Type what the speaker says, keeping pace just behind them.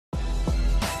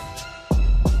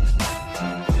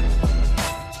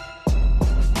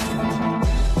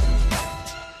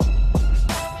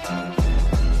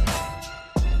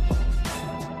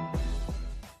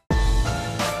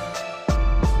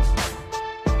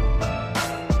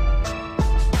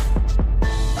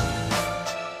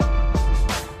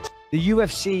The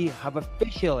UFC have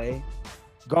officially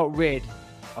got rid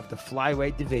of the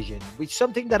flyweight division, which is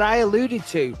something that I alluded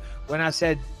to when I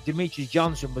said Demetrius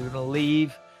Johnson was going to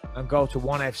leave and go to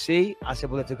ONE FC. I said,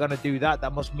 well, if they're going to do that,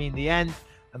 that must mean the end.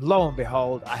 And lo and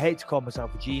behold, I hate to call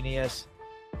myself a genius,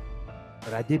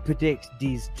 but I did predict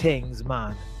these things,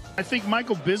 man. I think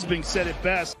Michael Bisping said it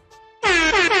best.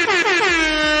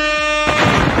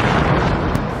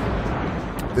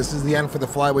 This is the end for the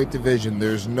flyweight division.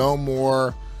 There's no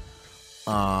more.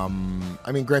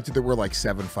 I mean, granted, there were like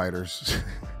 7 fighters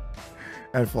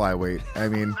at flyweight. I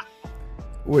mean,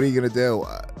 what are you gonna do?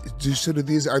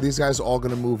 Are these guys all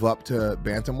gonna move up to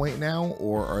bantamweight now,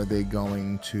 or are they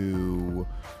going to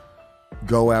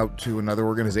go out to another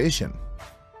organization?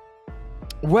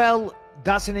 Well,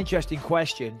 that's an interesting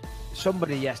question.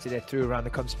 Somebody yesterday threw around the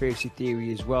conspiracy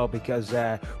theory as well, because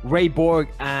Ray Borg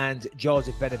and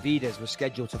Joseph Benavidez were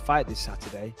scheduled to fight this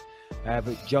Saturday,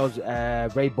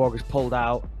 but Ray Borg has pulled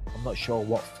out. I'm not sure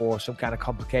what for, some kind of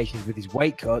complications with his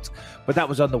weight cut, but that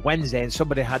was on the Wednesday, and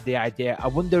somebody had the idea. I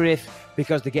wonder if,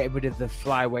 because they're getting rid of the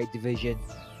flyweight division,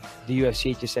 the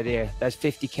UFC just said, here, there's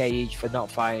 50K each for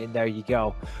not fighting, there you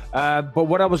go. But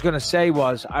what I was going to say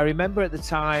was, I remember at the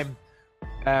time,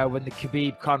 when the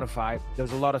Khabib Conor fight, there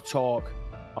was a lot of talk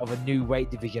of a new weight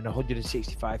division,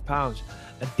 165 pounds.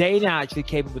 And Dana actually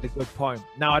came up with a good point.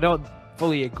 Now, I don't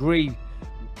fully agree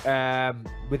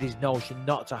with his notion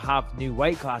not to have new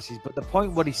weight classes, but the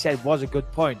point what he said was a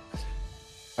good point.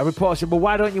 A reporter said, well,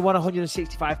 why don't you want a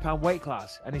 165 pound weight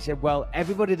class? And he said, well,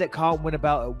 everybody that can't win a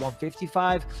belt at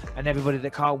 155 and everybody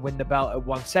that can't win the belt at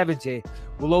 170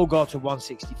 will all go to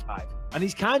 165. And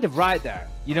he's kind of right there.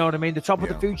 You know what I mean? The top of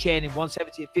the food chain in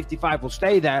 170 and 55 will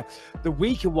stay there. The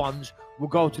weaker ones will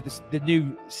go to the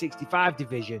new 65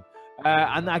 division.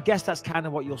 And I guess that's kind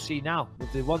of what you'll see now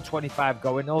with the 125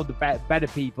 going. All the better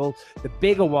people, the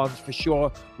bigger ones for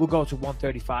sure, will go to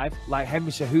 135. Like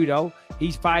Henry Cejudo,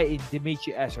 he's fighting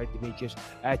TJ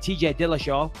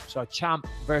Dillashaw. So champ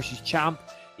versus champ,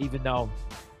 even though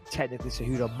technically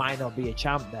Cejudo might not be a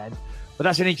champ then. But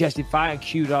that's an interesting fight, and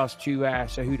kudos to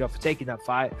Cejudo for taking that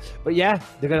fight. But yeah,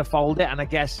 they're going to fold it, and I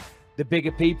guess the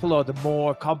bigger people or the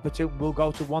more competent will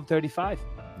go to 135.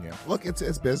 Yeah, look,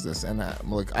 it's business, and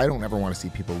look, I don't ever want to see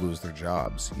people lose their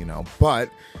jobs, you know. But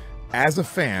as a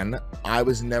fan, I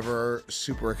was never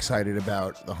super excited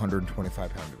about the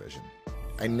 125 pound division.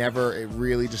 It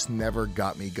really just never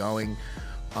got me going.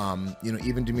 You know,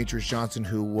 even Demetrius Johnson,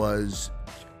 who was,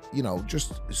 you know,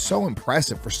 just so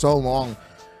impressive for so long.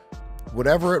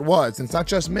 Whatever it was, and it's not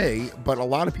just me, but a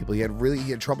lot of people, he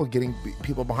had trouble getting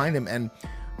people behind him. And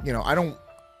you know, I don't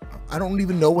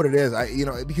even know what it is. You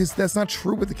know, because that's not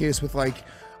true with the case with, like,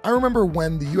 I remember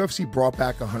when the UFC brought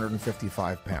back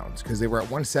 155 pounds because they were at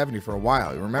 170 for a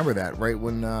while. You remember that, right?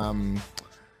 When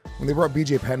they brought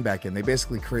BJ Penn back in, they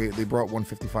basically brought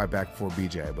 155 back for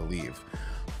BJ, I believe.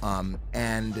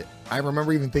 And I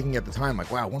remember even thinking at the time,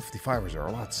 like, wow, 155ers are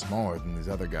a lot smaller than these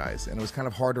other guys, and it was kind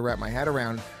of hard to wrap my head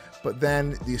around. But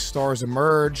then these stars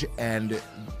emerge, and,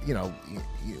 you know,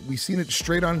 we've seen it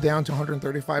straight on down to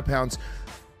 135 pounds.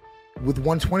 With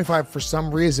 125, for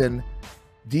some reason,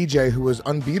 DJ, who was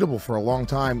unbeatable for a long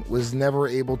time, was never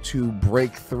able to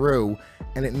break through,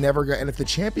 and it never got. And if the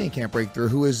champion can't break through,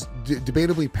 who is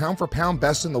debatably pound for pound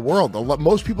best in the world,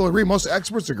 most people agree, most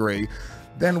experts agree,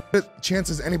 then what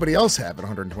chances anybody else have at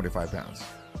 125 pounds?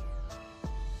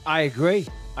 I agree.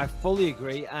 I fully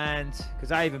agree. And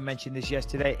because I even mentioned this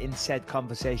yesterday in said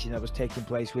conversation that was taking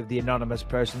place with the anonymous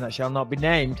person that shall not be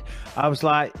named, I was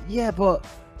like, yeah, but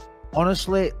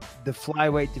honestly, the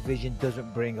flyweight division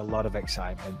doesn't bring a lot of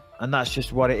excitement, and that's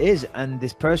just what it is. And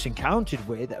this person countered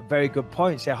with a very good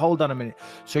point. Say, hold on a minute.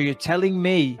 So you're telling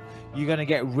me you're going to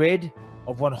get rid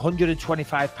of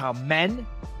 125 pound men,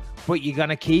 but you're going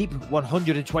to keep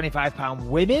 125 pound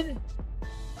women?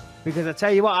 Because I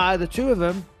tell you what, out of the two of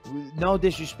them, no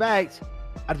disrespect,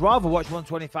 I'd rather watch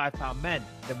 125 pound men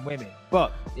than women.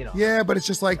 But, you know. Yeah, but it's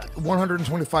just like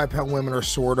 125 pound women are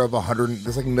sort of 100.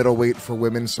 There's like middleweight for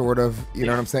women, sort of. You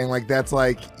know what I'm saying? Like, that's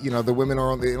like, you know, the women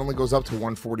are only, it only goes up to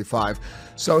 145.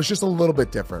 So it's just a little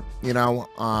bit different, you know.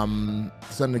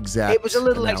 It's an exact. It was a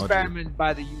little analogy. experiment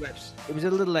by the UFC. It was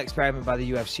a little experiment by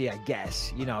the UFC, I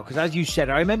guess, you know, because as you said,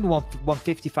 I remember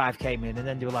 155 came in, and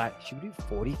then they were like, should we do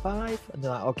 45? And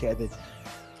they're like, okay, there's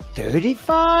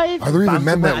 35? Are there even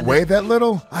men that weigh that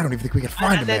little? I don't even think we can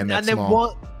find a man that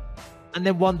small. And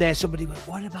then one day somebody went,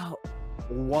 what about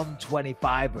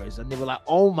 125ers? And they were like,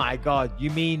 oh my God, you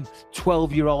mean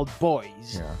 12-year-old boys?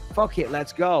 Yeah. Fuck it,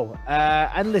 let's go.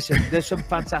 And listen, there's some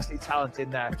fantastic talent in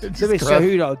there. There is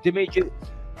Cejudo,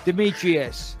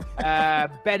 Demetrius,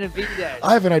 Benavidez.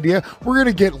 I have an idea. We're going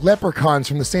to get leprechauns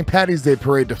from the St. Patty's Day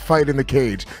parade to fight in the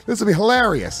cage. This will be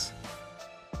hilarious.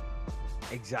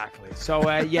 Exactly. So,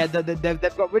 yeah,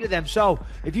 they've got rid of them. So,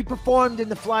 if you performed in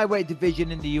the flyweight division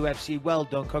in the UFC, well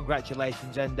done.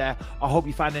 Congratulations. And I hope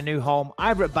you find a new home,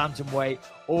 either at bantamweight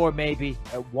or maybe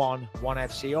at ONE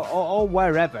FC or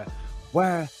wherever.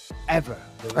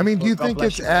 I mean, do you think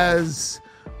it's as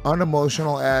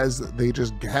unemotional as they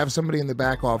just have somebody in the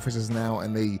back offices now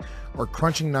and they are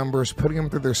crunching numbers, putting them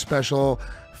through their special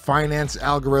finance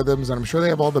algorithms, and I'm sure they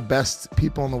have all the best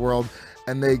people in the world,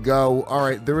 and they go, all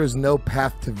right, there is no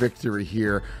path to victory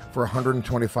here for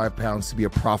 125 pounds to be a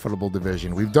profitable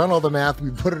division. We've done all the math,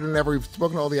 we've put it in we've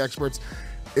spoken to all the experts,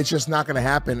 it's just not going to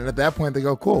happen. And at that point they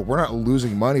go, cool, we're not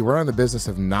losing money, we're not in the business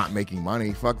of not making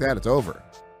money, fuck that, it's over.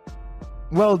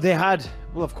 Well,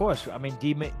 of course. I mean,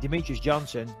 Demetrius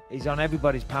Johnson is on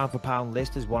everybody's pound-for-pound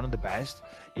list as one of the best.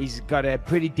 He's got a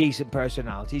pretty decent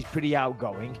personality. He's pretty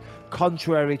outgoing.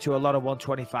 Contrary to a lot of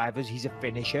 125ers, he's a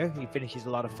finisher. He finishes a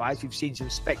lot of fights. We've seen some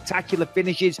spectacular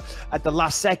finishes at the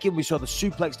last second. We saw the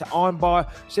suplex to armbar.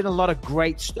 Seen a lot of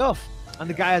great stuff. And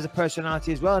the guy has a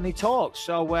personality as well, and he talks.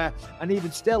 So, and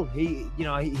even still, he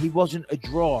wasn't a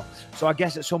draw. So I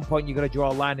guess at some point you've got to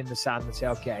draw a line in the sand and say,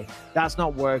 okay, that's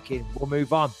not working. We'll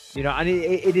move on. And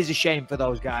it is a shame for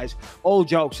those guys. All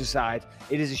jokes aside,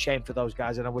 it is a shame for those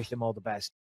guys, and I wish them all the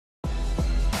best.